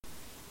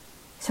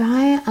So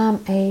I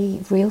am a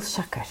real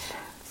sucker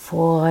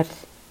for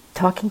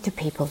talking to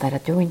people that are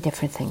doing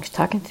different things,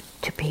 talking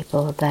to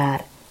people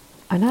that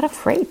are not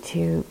afraid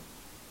to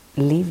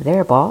leave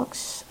their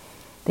box.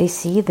 They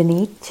see the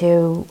need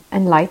to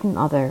enlighten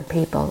other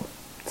people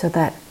so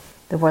that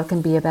the world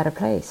can be a better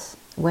place.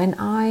 When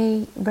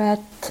I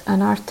read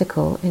an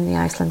article in the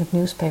Icelandic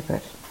newspaper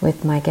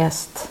with my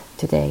guest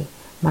today,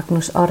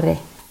 Magnús Orri,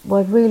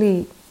 what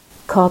really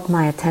caught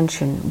my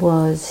attention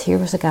was here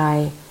was a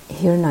guy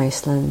here in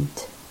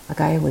Iceland, a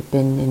guy who had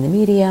been in the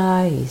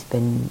media, he's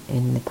been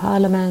in the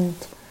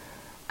parliament,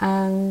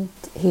 and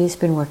he's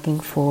been working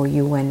for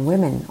UN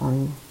Women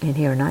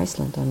here in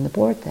Iceland on the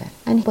board there.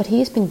 And what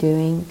he's been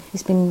doing,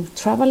 he's been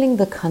traveling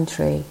the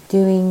country,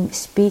 doing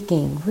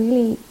speaking,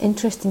 really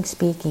interesting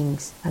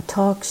speakings,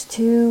 talks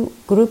to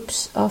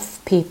groups of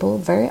people,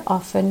 very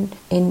often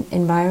in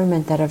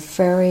environments that are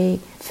very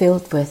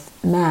filled with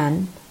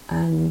men.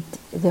 And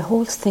the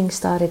whole thing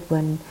started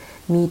when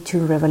Me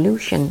Too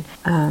revolution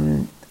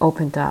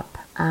opened up,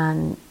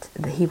 and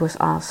he was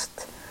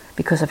asked,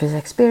 because of his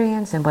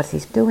experience and what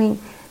he's doing,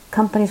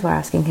 companies were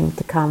asking him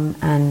to come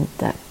and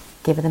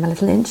give them a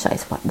little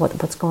insight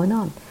what's going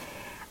on.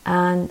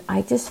 And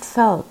I just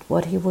felt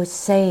what he was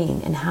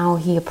saying and how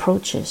he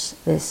approaches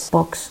this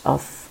box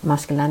of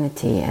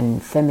masculinity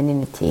and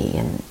femininity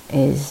and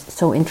is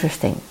so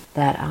interesting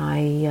that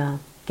I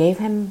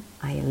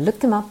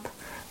looked him up,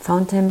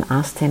 found him,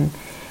 asked him,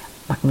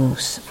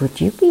 Magnús, would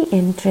you be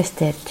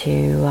interested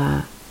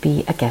to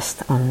be a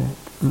guest on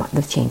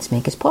the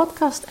Changemakers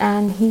podcast?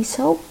 And he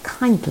so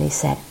kindly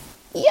said,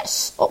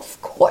 yes, of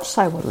course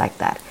I would like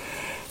that.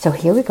 So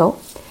here we go.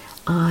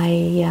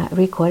 I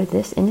recorded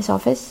this in his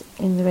office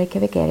in the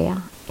Reykjavik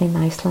area in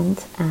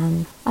Iceland,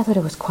 and I thought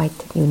it was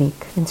quite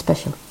unique and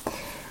special.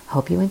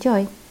 Hope you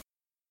enjoy.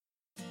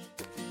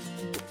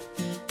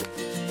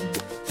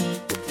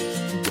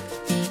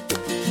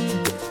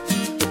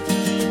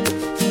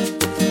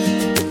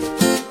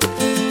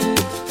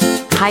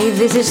 Hi,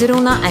 this is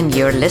Runa, and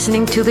you're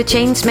listening to the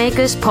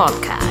Changemakers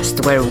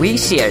podcast, where we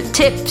share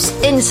tips,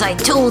 insight,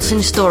 tools,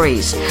 and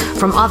stories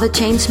from other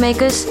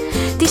changemakers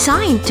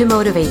designed to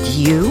motivate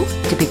you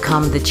to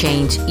become the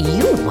change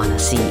you want to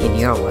see in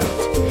your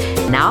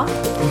world. Now,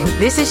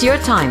 this is your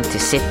time to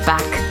sit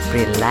back,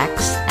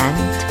 relax, and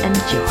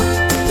enjoy.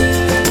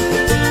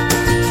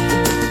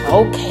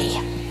 Okay,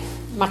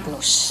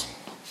 Magnús,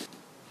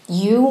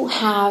 you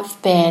have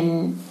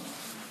been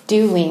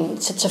doing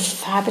such a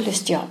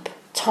fabulous job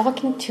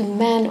talking to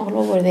men all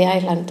over the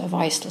island of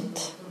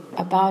Iceland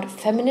about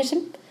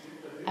feminism,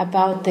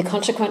 about the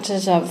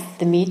consequences of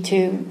the Me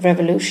Too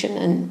revolution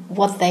and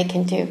what they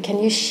can do. Can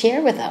you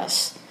share with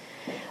us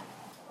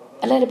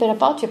a little bit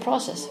about your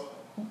process?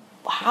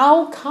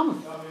 How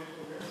come?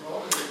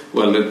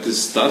 Well, it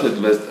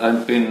started with,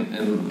 I've been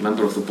a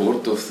member of the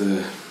board of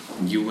the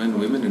UN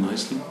Women in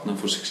Iceland now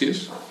for 6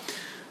 years.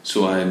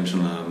 So I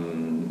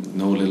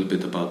know a little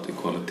bit about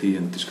equality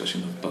and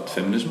discussion about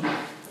feminism.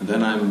 And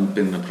then I've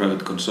been a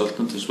private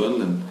consultant as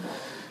well, and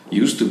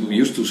used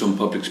to some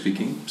public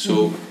speaking.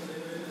 So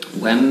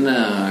when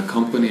a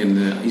company in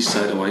the east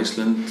side of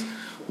Iceland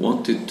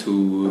wanted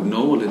to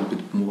know a little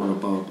bit more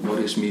about what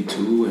is Me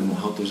Too and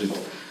how does it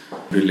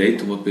relate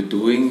to what we're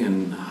doing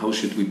and how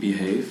should we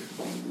behave,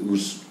 it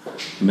was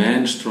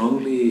men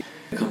strongly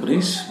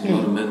companies, a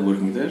lot of men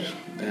working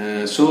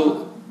there.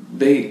 So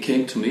they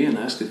came to me and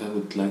asked if I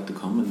would like to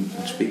come and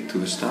speak to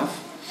the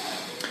staff.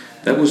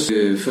 That was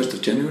the 1st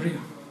of January.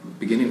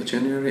 Beginning of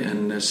January,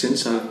 and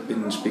since I've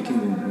been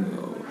speaking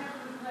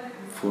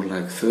for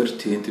like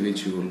 30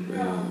 individual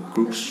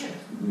groups,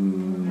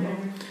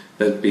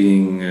 that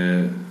being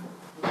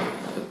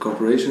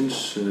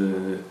corporations,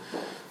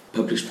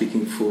 public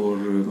speaking for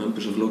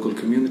members of local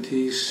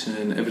communities,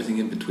 and everything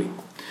in between.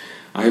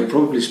 I have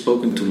probably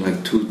spoken to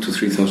like 2,000 to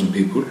 3,000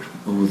 people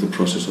over the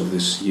process of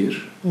this year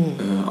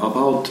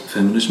about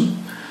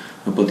feminism,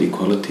 about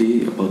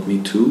equality, about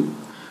Me Too.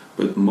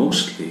 But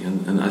mostly,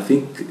 and I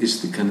think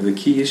is the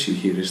key issue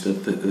here is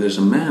that there's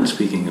a man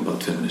speaking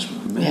about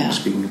feminism, a man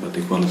speaking about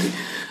equality,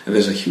 and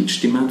there's a huge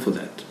demand for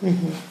that.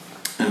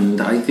 Mm-hmm.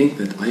 And I think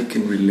that I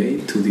can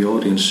relate to the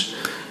audience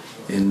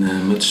in a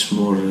much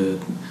more,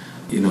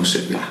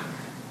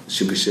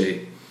 should we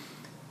say,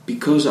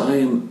 because I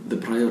am the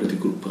priority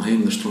group, I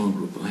am the strong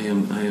group, I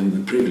am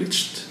the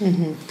privileged.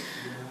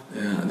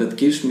 Mm-hmm. That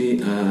gives me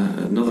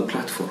another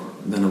platform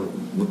than it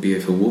would be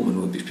if a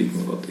woman would be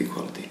speaking about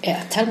equality.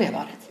 Yeah, tell me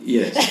about it.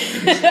 Yes,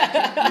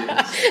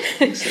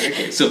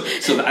 exactly. So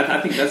I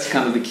think that's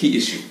kind of the key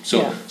issue.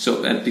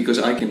 And because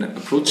I can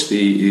approach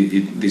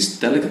these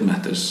delicate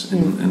matters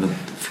and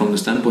from the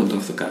standpoint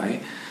of the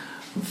guy,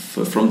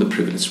 from the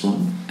privileged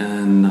one,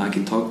 and I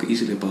can talk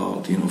easily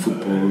about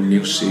football,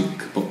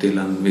 music, Bob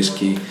Dylan,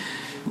 whiskey,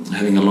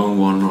 having a long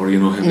one, or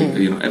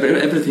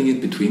having everything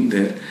in between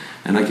there.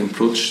 And I can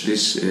approach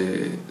this,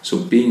 so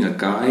being a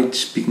guide,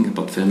 speaking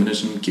about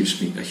feminism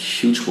gives me a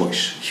huge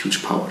voice,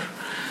 huge power.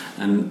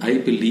 And I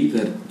believe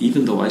that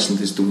even though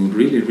Iceland is doing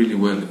really, really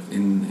well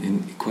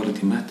in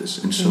equality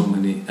matters in so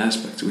many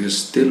aspects, we have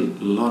still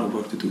a lot of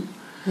work to do.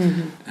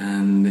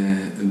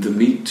 And the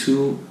Me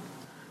Too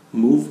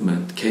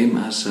movement came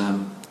as a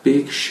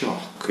big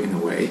shock in a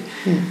way.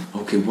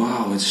 Okay,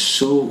 wow,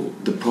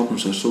 the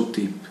problems are so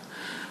deep.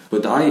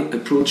 But I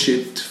approach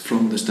it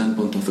from the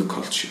standpoint of the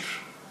culture,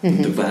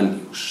 the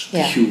values,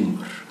 the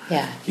humor.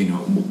 You know,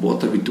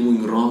 what are we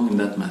doing wrong, and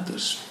that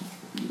matters.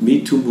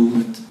 Me Too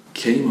movement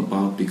came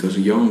about because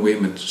young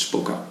women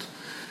spoke out.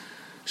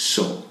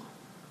 So,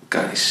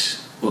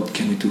 guys, what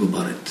can we do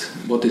about it?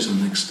 What is our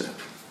next step?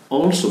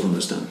 Also from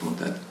the standpoint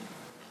that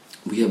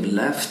we have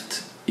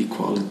left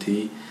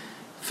equality,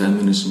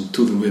 feminism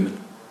to the women.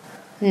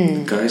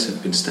 The guys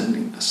have been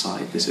standing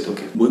aside. They said,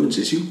 okay, women's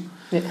issue,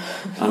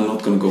 I'm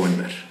not going to go in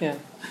there.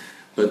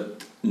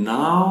 But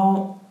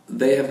now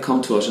they have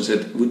come to us and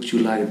said, would you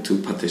like to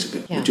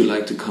participate? Would you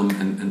like to come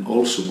and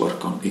also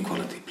work on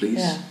equality,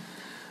 please?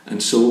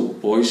 And so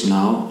boys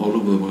now all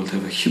over the world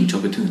have a huge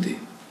opportunity.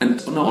 And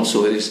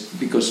also it is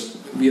because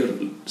we are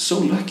so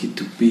lucky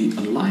to be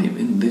alive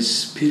in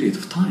this period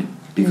of time,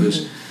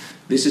 because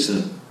this is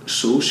a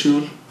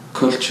social,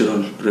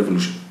 cultural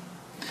revolution.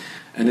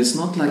 And it's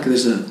not like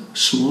there's a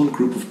small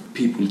group of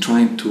people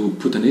trying to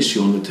put an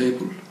issue on the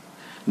table.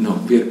 No,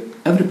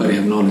 everybody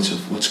have knowledge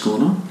of what's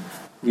going on.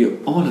 We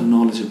all have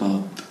knowledge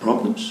about the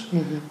problems,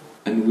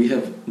 and we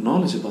have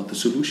knowledge about the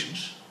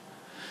solutions.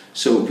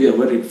 So we are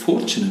very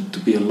fortunate to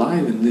be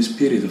alive in this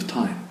period of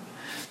time,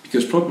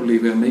 because probably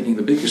we are making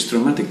the biggest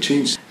dramatic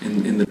change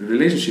in the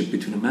relationship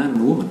between a man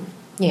and a woman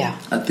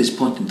at this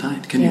point in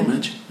time. Can you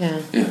imagine?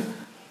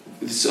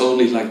 It's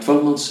only like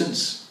 12 months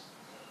since.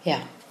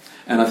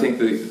 And I think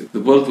the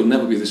world will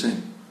never be the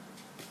same.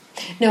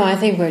 No, I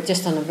think we're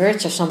just on the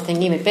verge of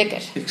something even bigger.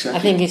 Exactly. I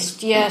think it's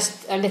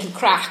just a little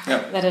crack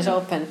that has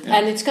opened.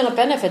 And it's going to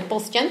benefit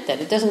both gender.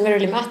 It doesn't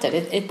really matter.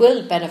 It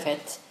will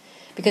benefit,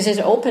 because it's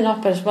opened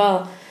up as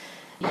well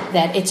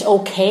that it's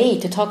okay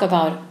to talk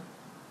about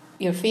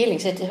your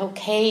feelings. It's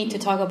okay to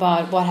talk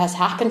about what has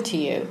happened to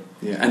you.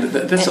 And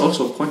that's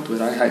also a point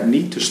where I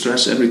need to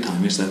stress every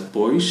time, is that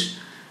boys,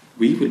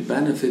 we will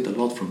benefit a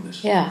lot from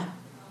this.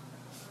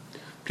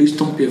 Please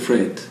don't be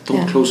afraid.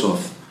 Don't close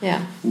off.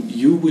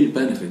 You will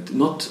benefit,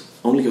 not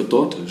only your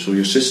daughters or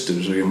your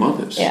sisters or your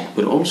mothers,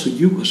 but also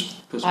you as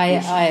a person.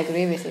 I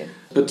agree with you.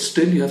 But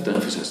still you have to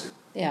emphasize it.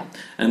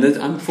 And that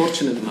I'm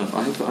fortunate enough.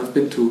 I've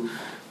been to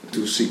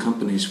see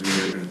companies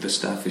where the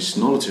staff is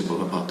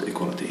knowledgeable about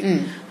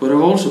equality. But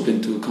I've also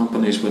been to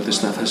companies where the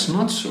staff is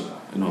not so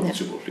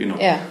knowledgeable. You know,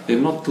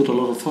 they've not put a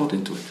lot of thought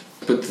into it.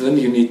 But then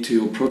you need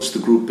to approach the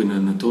group in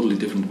a totally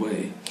different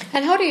way.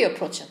 And how do you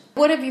approach it?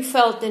 What have you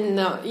felt in...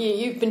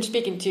 you've been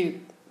speaking to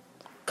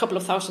a couple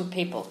of thousand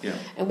people.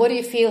 And what do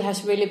you feel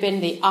has really been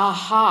the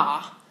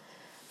aha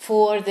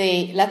for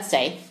the, let's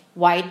say,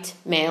 white,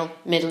 male,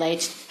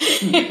 middle-aged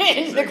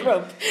in the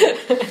group?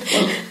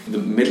 Well, the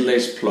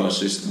middle-aged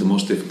plus is the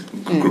most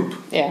difficult group.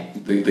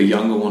 The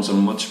younger ones are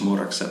much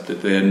more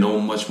accepted. They know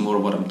much more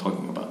what I'm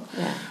talking about.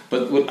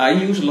 But I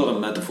use a lot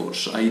of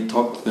metaphors. I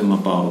talk to them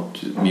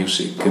about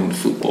music and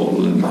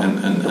football and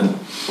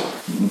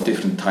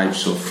different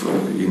types of,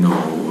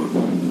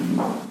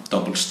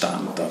 double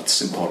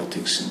standards in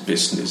politics and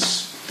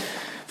business.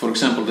 For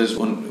example, there's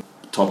one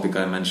topic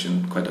I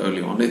mentioned quite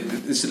early on.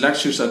 These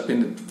lectures have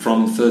been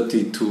from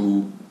 30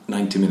 to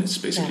 90 minutes,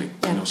 basically.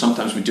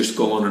 Sometimes we just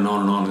go on and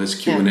on and on. There's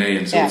Q&A,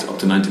 and so it's up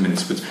to 90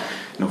 minutes. But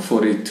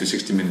 40 to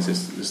 60 minutes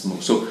is the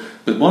most. So,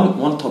 but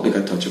one topic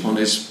I touch upon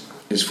is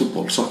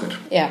football, soccer.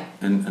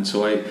 And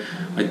so I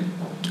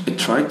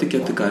try to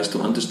get the guys to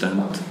understand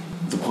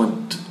the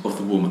point of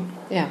the woman.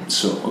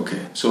 So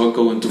I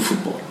go into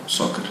football,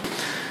 soccer.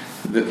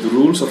 The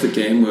rules of the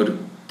game were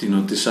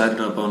decided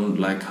upon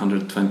like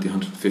 120,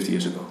 150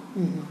 years ago.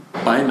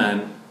 By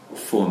man,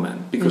 for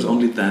men, because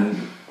only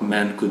then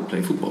men could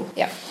play football.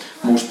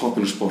 Most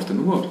popular sport in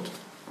the world.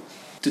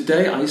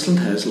 Today Iceland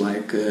has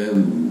like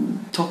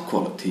top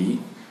quality,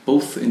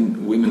 both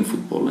in women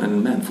football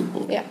and men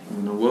football.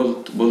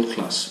 World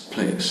class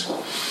players.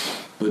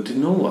 But you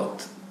know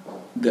what?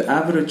 The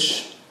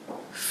average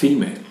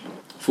female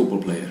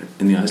football player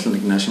in the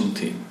Icelandic national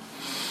team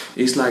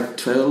is like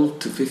 12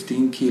 to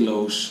 15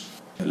 kilos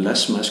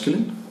less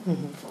masculine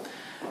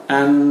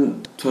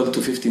and 12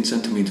 to 15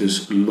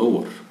 centimeters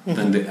lower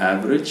than the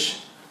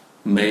average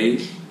male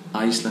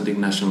Icelandic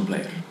national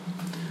player.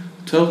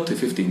 12 to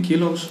 15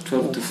 kilos,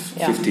 12 to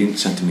 15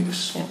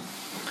 centimeters.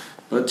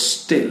 But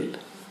still,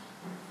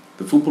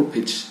 the football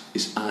pitch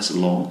is as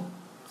long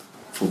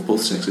for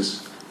both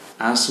sexes,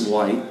 as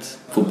wide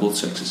for both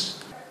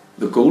sexes.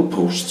 The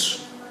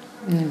goalposts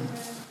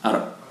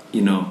are,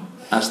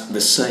 as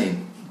the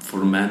same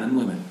for men and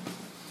women.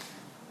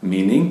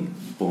 Meaning,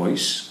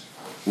 boys,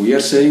 we are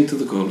saying to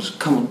the girls,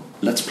 come on,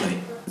 let's play.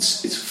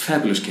 It's a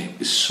fabulous game.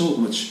 It's so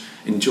much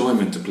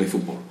enjoyment to play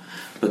football.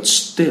 But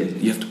still,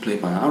 you have to play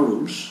by our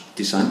rules,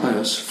 designed by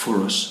us,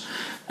 for us.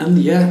 And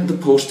the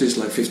post is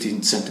like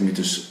 15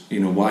 centimeters,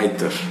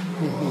 wider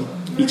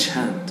each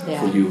hand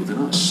for you than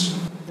us.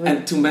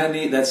 And to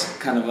many, that's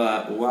kind of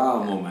a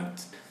wow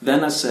moment.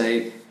 Then I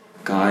say,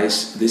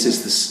 guys, this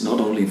is not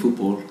only in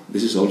football,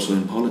 this is also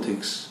in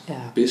politics,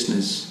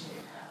 business.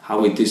 how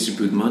we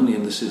distribute money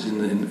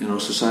in our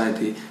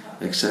society,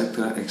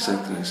 etc.,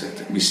 etc.,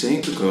 etc. We're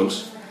saying to girls,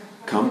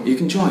 come, you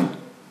can join.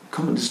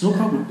 Come on, there's no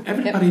problem.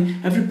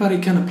 Everybody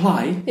can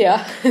apply.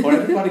 Yeah. Or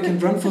everybody can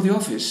run for the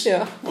office.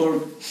 Yeah. Or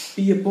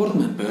be a board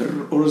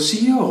member or a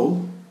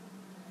CEO.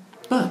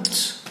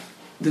 But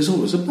there's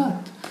always a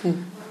but.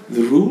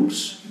 The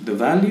rules, the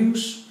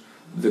values,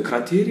 the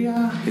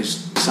criteria is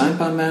designed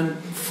by men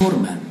for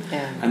men.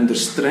 Yeah. And the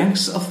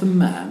strengths of the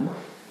man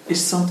is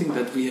something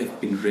that we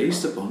have been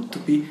raised upon to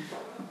be,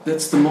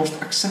 that's the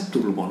most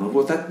acceptable one,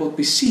 or that what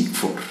we seek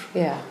for.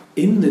 Yeah.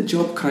 In the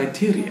job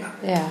criteria.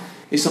 Yeah.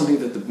 Is something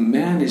that the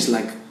man is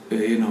like,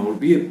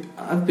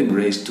 I've been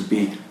raised to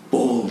be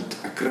bold,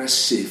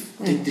 aggressive,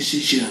 take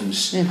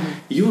decisions.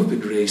 You have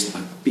been raised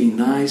by being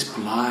nice,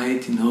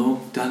 polite,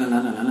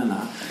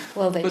 da-la-la-la-la-la.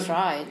 Well, they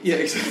tried. Yeah,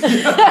 exactly.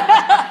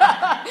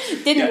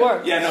 Didn't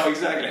work. Yeah, no,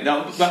 exactly.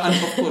 No, but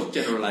I'm, of course,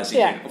 generalizing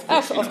Yeah,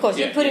 here. of course.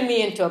 You're putting me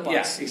into a box.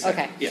 Yeah,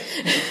 exactly. Okay.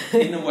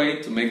 Yeah. In a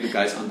way to make the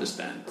guys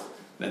understand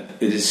that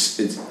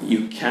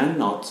you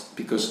cannot,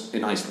 because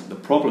in Iceland,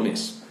 the problem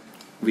is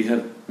we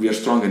are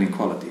strong in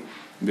equality.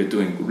 We're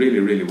doing really,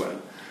 really well.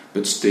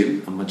 But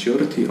still, a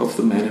majority of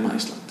the men in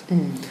Iceland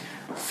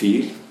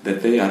feel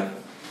that they are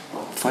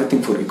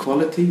fighting for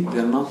equality.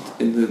 They're not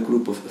in the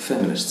group of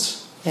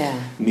feminists. Yeah.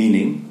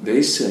 Meaning,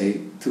 they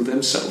say to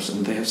themselves,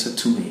 and they have said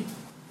to me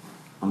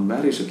on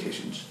various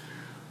occasions,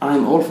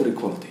 I'm all for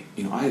equality.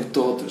 I have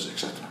daughters,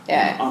 etc.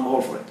 Yeah. I'm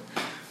all for it.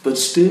 But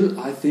still,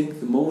 I think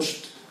the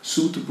most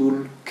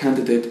suitable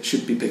candidate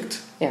should be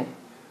picked. Yeah.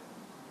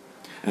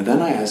 And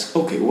then I ask,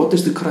 okay, what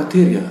is the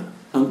criteria,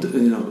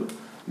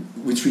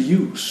 which we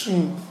use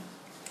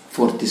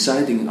for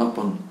deciding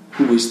upon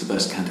who is the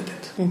best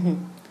candidate?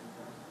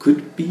 Could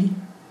it be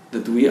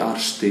that we are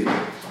still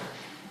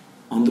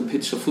on the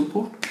pitch of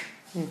football?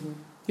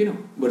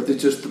 Where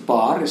the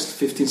bar is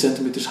 15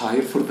 centimeters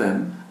higher for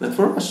them than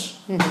for us.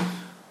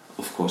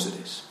 Of course it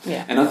is.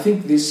 Yeah. And I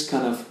think this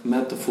kind of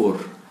metaphor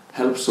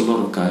helps a lot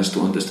of guys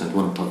to understand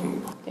what I'm talking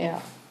about. Yeah.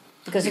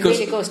 Because it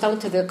really goes down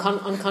to the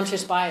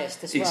unconscious bias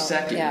as well.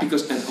 Exactly. Yeah.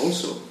 Because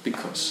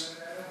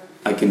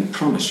I can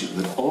promise you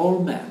that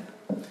all men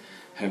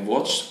have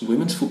watched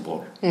women's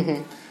football,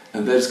 and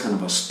there's kind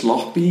of a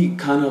sloppy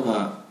kind of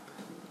a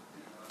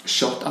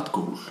shot at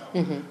goal,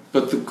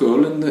 but the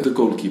girl and the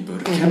goalkeeper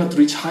cannot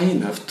reach high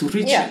enough to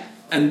reach it,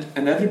 and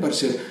everybody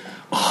says,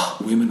 "Oh,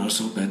 women are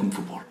so bad in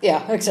football."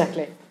 Yeah,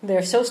 exactly.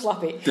 They're so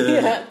sloppy.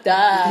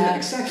 Yeah,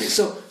 exactly.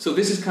 So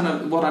this is kind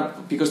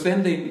of because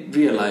then they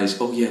realize,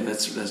 oh yeah,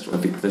 that's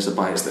right. There's a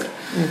bias there.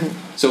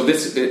 So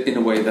this, in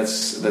a way,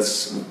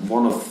 that's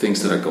one of the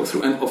things that I go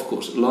through, and of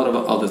course a lot of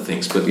other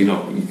things. But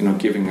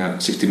giving a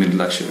 60-minute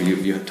lecture,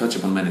 you touch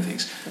upon many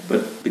things.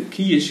 But the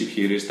key issue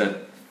here is that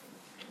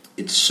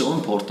it's so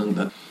important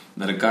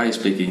that a guy is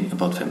speaking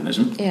about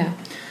feminism. Yeah.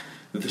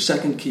 The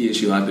second key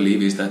issue, I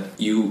believe, is that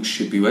you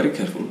should be very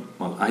careful.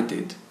 Well, I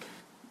did.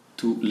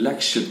 To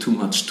lecture too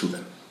much to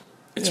them.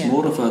 It's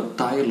more of a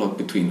dialogue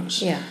between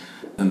us. Yeah.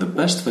 And the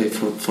best way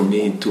for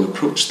me to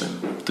approach them,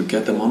 to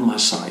get them on my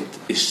side,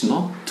 is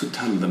not to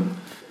tell them,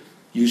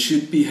 you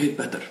should behave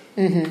better.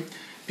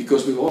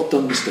 Because we've all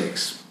done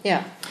mistakes.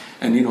 Yeah.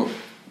 And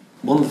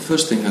one of the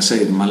first things I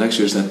say in my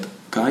lecture is that,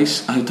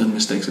 guys, I've done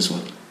mistakes as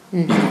well.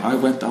 I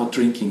went out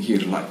drinking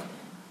here like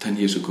 10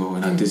 years ago,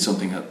 and I did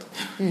something at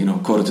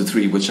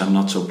 2:45, which I'm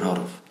not so proud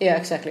of. Yeah,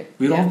 exactly.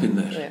 We've all been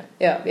there.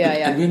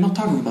 Yeah. And we're not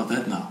talking about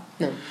that now.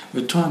 No.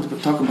 We're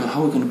talking about how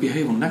we're going to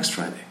behave on next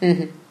Friday.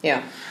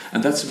 Yeah.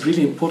 And that's a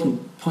really important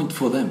point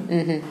for them.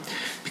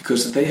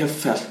 Because they have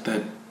felt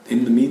that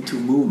in the Me Too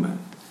movement,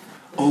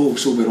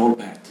 so we're all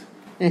bad.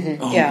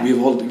 We're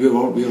all.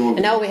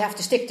 And now we have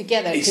to stick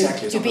together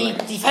to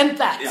defend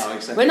that. Yeah,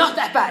 exactly. We're not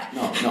that bad.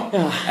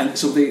 No. And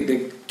so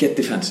they get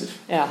defensive.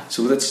 Yeah.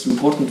 So that's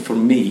important for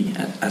me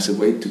as a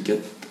way to get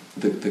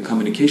the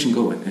communication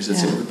going. Is that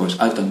say, boys,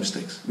 I've done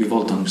mistakes. We've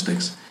all done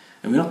mistakes.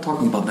 And we're not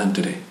talking about them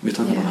today. We're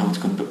talking about how it's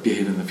going to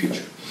behave in the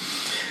future.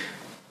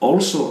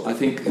 Also, I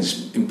think it's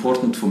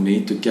important for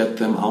me to get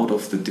them out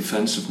of the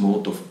defensive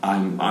mode of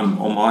I'm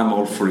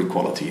all for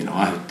equality.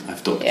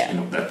 I've done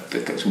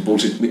that's some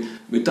bullshit.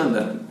 We've done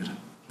that.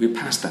 We're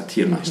past that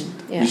here in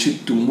Iceland. We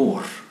should do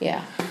more.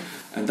 Yeah.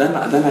 And then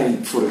I,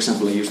 for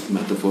example, I used the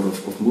metaphor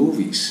of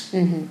movies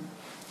and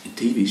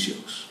TV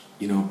shows.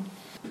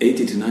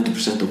 80 to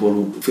 90% of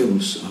all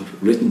films are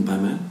written by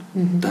men,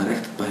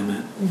 directed by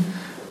men.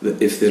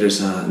 If there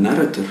is a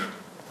narrator,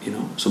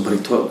 somebody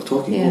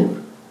talking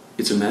over,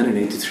 it's a man in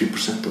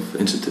 83% of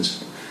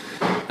instances.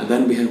 And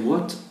then we have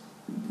what?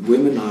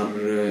 Women are,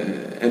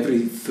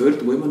 every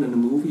third woman in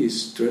a movie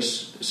is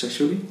dressed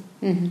sexually.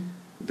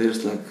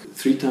 There's like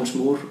 3 times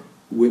more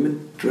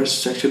women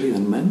dressed sexually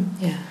than men.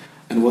 Yeah.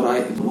 And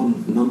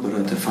one number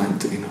that I find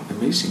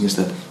amazing is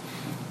that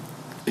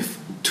if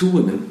 2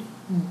 women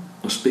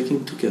are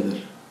speaking together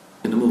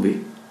in a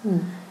movie,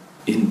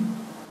 in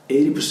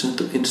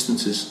 80% of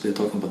instances they're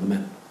talking about the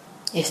men.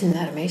 Isn't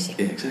that amazing?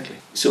 Yeah, exactly.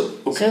 So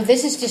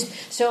this is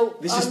just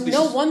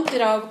no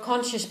wonder our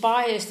conscious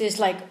bias is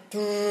like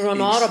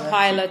on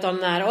autopilot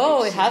on that.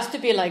 Oh, it has to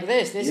be like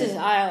this. This is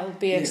I'll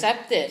be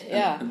accepted.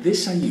 Yeah. And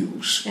this I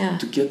use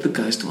to get the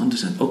guys to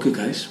understand. Okay,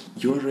 guys,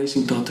 you are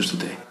raising daughters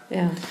today.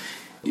 Yeah.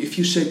 If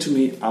you say to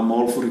me, I'm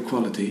all for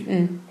equality,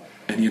 and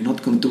you're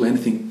not going to do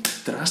anything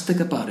drastic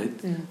about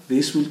it,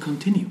 this will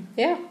continue.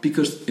 Yeah.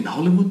 Because in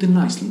Hollywood and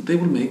Iceland, they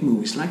will make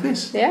movies like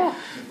this. Yeah.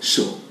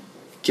 So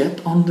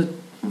get on the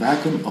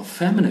wagon of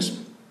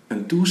feminism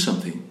and do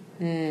something.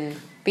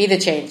 Be the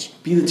change.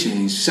 Be the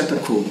change. Set a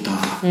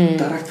quota.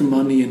 Direct the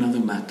money in other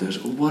matters,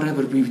 or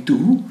whatever we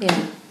do.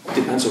 Yeah.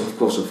 Depends, of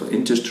course, of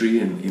industry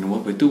and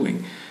what we're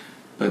doing.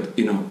 But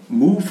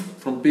move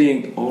from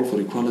being all for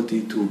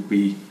equality to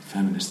be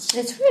feminists.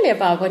 It's really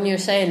about, when you're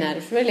saying that,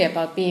 it's really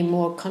about being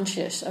more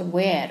conscious,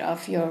 aware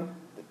of your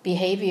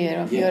behavior,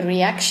 of your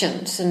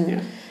reactions,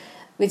 and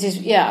which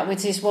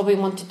is what we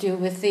want to do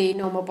with the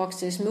No More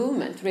Boxes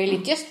movement. Really,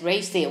 just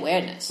raise the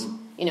awareness.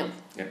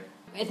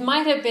 It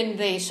might have been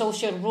the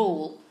social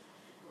rule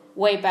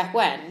way back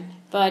when,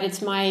 but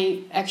it's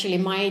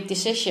my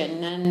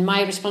decision and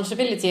my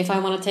responsibility if I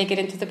want to take it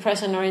into the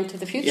present or into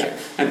the future. Yeah,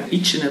 and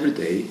each and every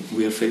day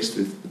we are faced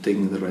with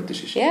taking the right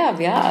decision. Yeah,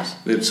 we are.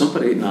 But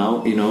somebody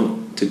now,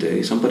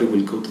 today, somebody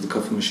will go to the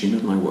coffee machine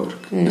at my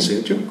work and say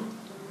a joke.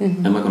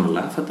 Am I going to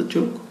laugh at the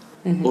joke?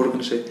 Or going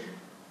to say,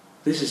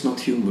 this is not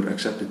humor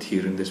accepted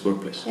here in this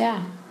workplace?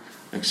 Yeah.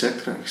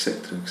 Etc.,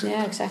 etc., etc.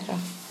 Yeah, exactly.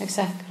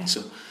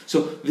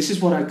 So this is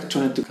what I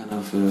try to kind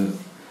of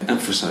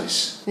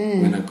emphasize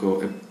when I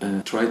go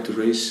try to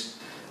raise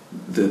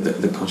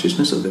the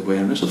consciousness of the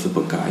awareness of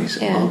the guys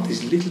about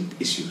these little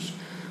issues,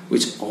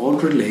 which all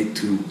relate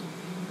to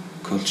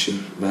culture,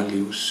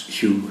 values,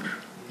 humor.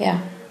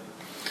 Yeah.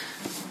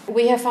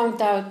 We have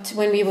found out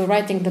when we were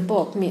writing the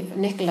book,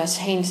 Nicholas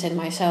Haynes and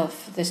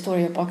myself, The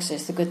Story of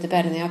Boxes, The Good, the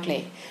Bad and the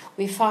Ugly,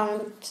 we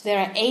found there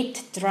are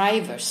 8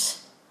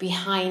 drivers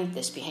behind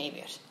this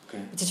behavior,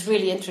 which is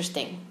really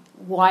interesting.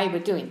 Why we're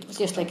doing it,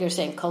 just like you're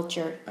saying,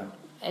 culture,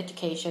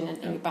 education,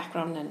 and your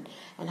background,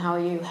 and how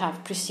you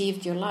have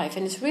perceived your life.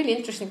 And it's really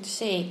interesting to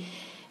see.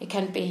 It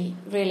can be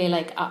really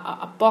like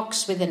a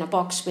box within a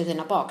box within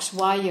a box.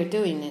 Why you're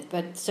doing it,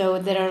 but so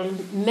there are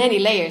many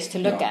layers to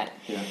look at.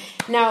 Yeah.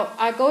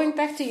 Now, going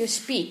back to your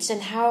speech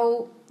and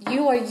how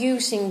you are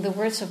using the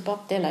words of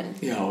Bob Dylan,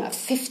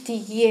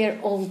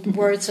 50-year-old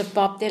words of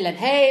Bob Dylan.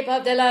 Hey,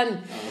 Bob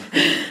Dylan,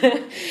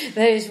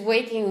 that is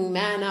waking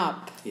man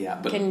up. Yeah,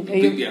 but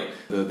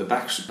the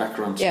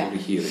background story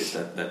here is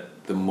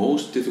that the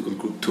most difficult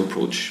group to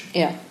approach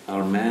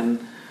are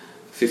men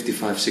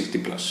 55,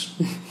 60 plus.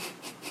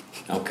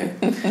 Okay,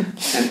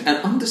 and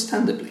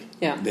understandably,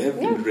 they have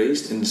been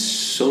raised in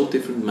so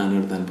different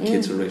manner than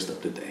kids are raised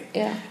up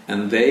today,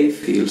 and they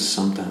feel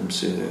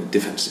sometimes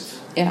defensive.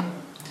 Yeah,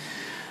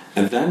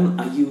 and then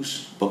I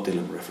use Bob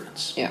Dylan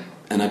reference,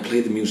 and I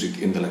play the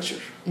music in the lecture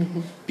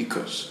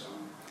because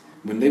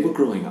when they were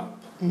growing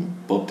up,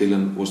 Bob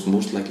Dylan was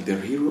most likely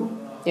their hero,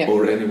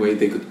 or anyway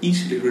they could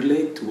easily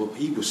relate to what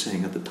he was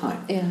saying at the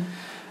time. Yeah,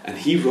 and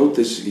he wrote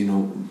this,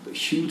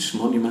 huge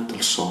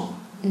monumental song.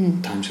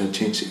 Times are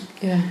changing,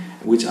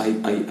 which I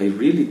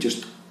really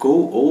just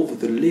go over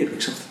the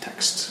lyrics of the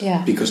text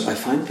because I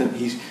find that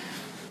he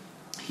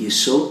is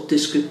so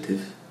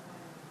descriptive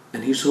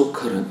and he's so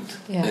current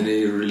and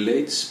he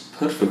relates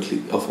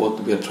perfectly of what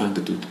we are trying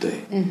to do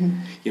today.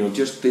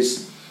 Just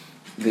this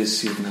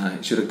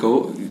should I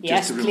go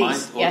just to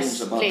remind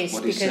audience about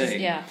what he's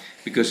saying?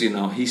 Because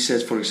he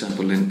says, for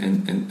example,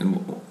 in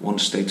one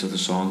stage of the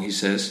song, he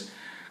says,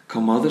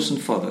 "Come mothers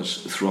and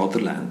fathers throughout the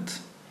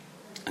land,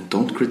 and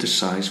don't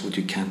criticize what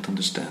you can't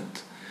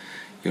understand.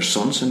 Your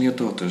sons and your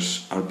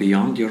daughters are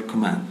beyond your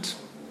command.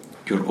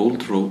 Your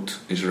old road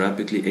is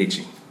rapidly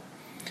aging.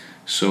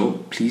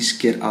 So please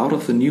get out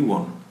of the new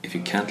one if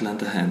you can't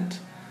lend a hand,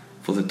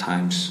 for the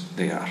times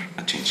they are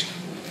a-changing."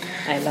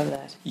 I love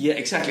that. Yeah,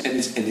 exactly.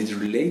 And it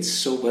relates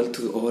so well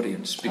to the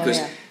audience because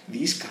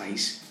these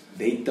guys,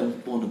 they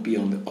don't want to be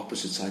on the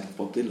opposite side of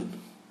Bob Dylan.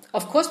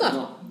 Of course not.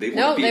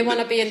 No, they want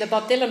to be in the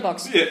Bob Dylan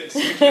box. Yes.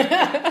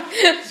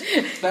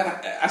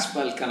 That as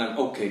well kind of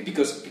okay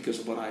because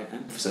what I'm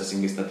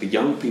emphasizing is that the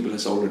young people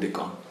has already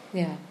gone.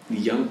 Yeah. The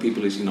young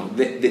people is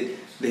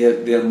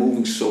they are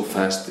moving so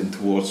fast in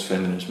towards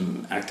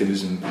feminism,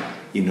 activism,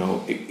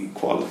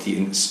 equality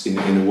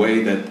in a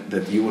way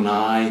that you and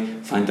I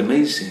find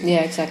amazing.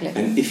 Yeah, exactly.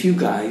 And if you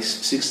guys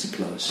 60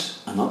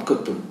 plus are not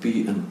going to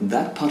be in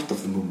that part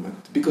of the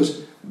movement,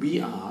 because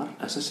we are,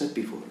 as I said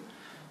before,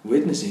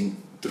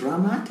 witnessing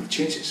dramatic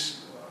changes.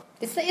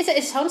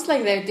 It sounds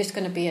like they're just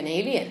going to be an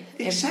alien.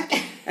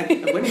 Exactly.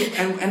 and when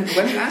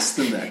you ask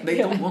them that, they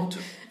don't want to.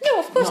 No,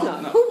 of course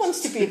not. No. Who wants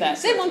to be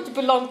that? They want to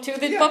belong to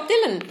the Bob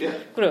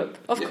Dylan group,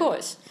 of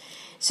course.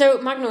 So,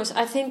 Magnus,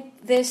 I think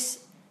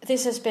this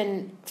has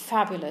been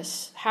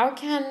fabulous.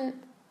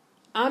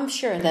 I'm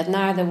sure that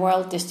now the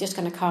world is just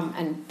going to come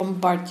and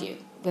bombard you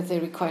with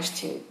the request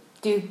to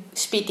do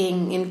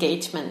speaking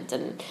engagement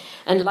and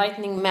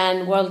enlightening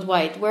men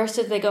worldwide. Where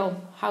should they go?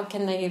 How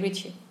can they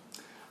reach you?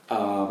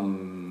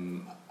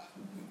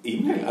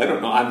 email. I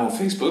don't know. I'm on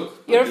Facebook.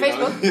 You're on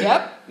Facebook?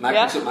 Yep.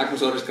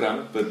 Magnus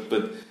Orrisgram,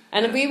 but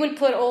and we will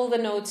put all the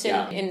notes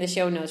in the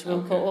show notes.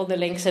 We'll put all the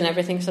links and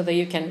everything so that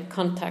you can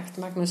contact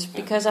Magnus,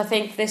 because I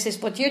think this is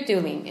what you're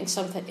doing in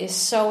something is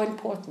so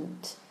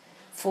important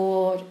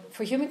for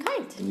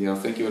humankind. Yeah,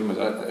 thank you very much.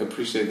 I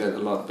appreciate that a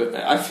lot. But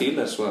I feel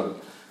as well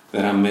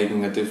that I'm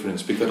making a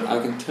difference, because I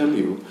can tell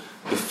you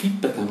the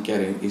feedback I'm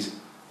getting is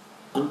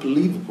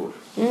unbelievable.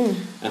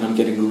 And I'm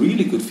getting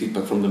really good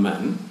feedback from the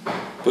men.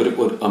 But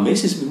what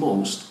amazes me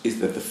most is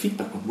that the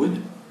feedback from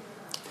women.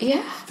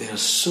 Yeah. They are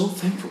so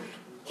thankful.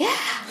 Yeah.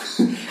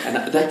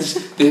 And that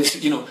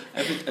is, you know,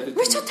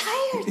 we're so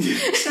tired.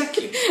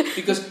 Exactly,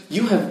 because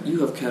you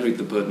have carried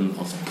the burden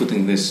of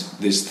putting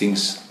these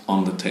things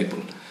on the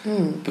table.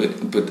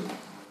 But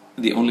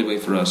the only way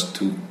for us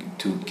to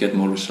get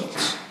more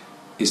results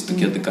is to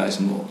get the guys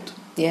involved.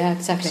 Yeah,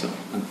 exactly. So,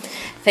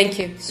 thank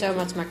you so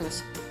much,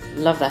 Magnus.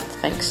 Love that.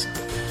 Thanks.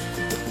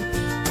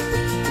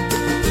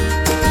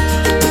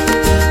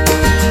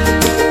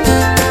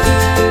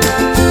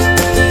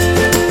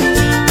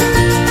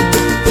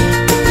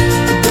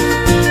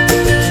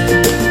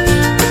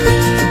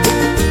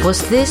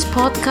 Was this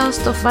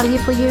podcast of value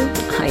for you?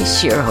 I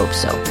sure hope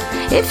so.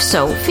 If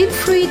so, feel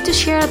free to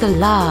share the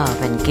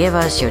love and give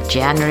us your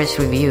generous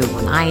review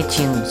on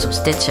iTunes or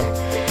Stitcher.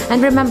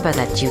 And remember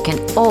that you can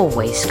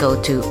always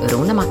go to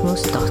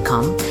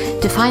runemagnus.com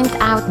to find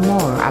out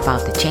more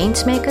about the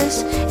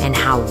Changemakers and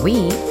how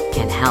we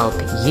can help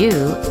you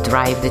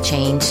drive the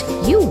change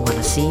you want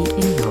to see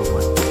in your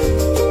world.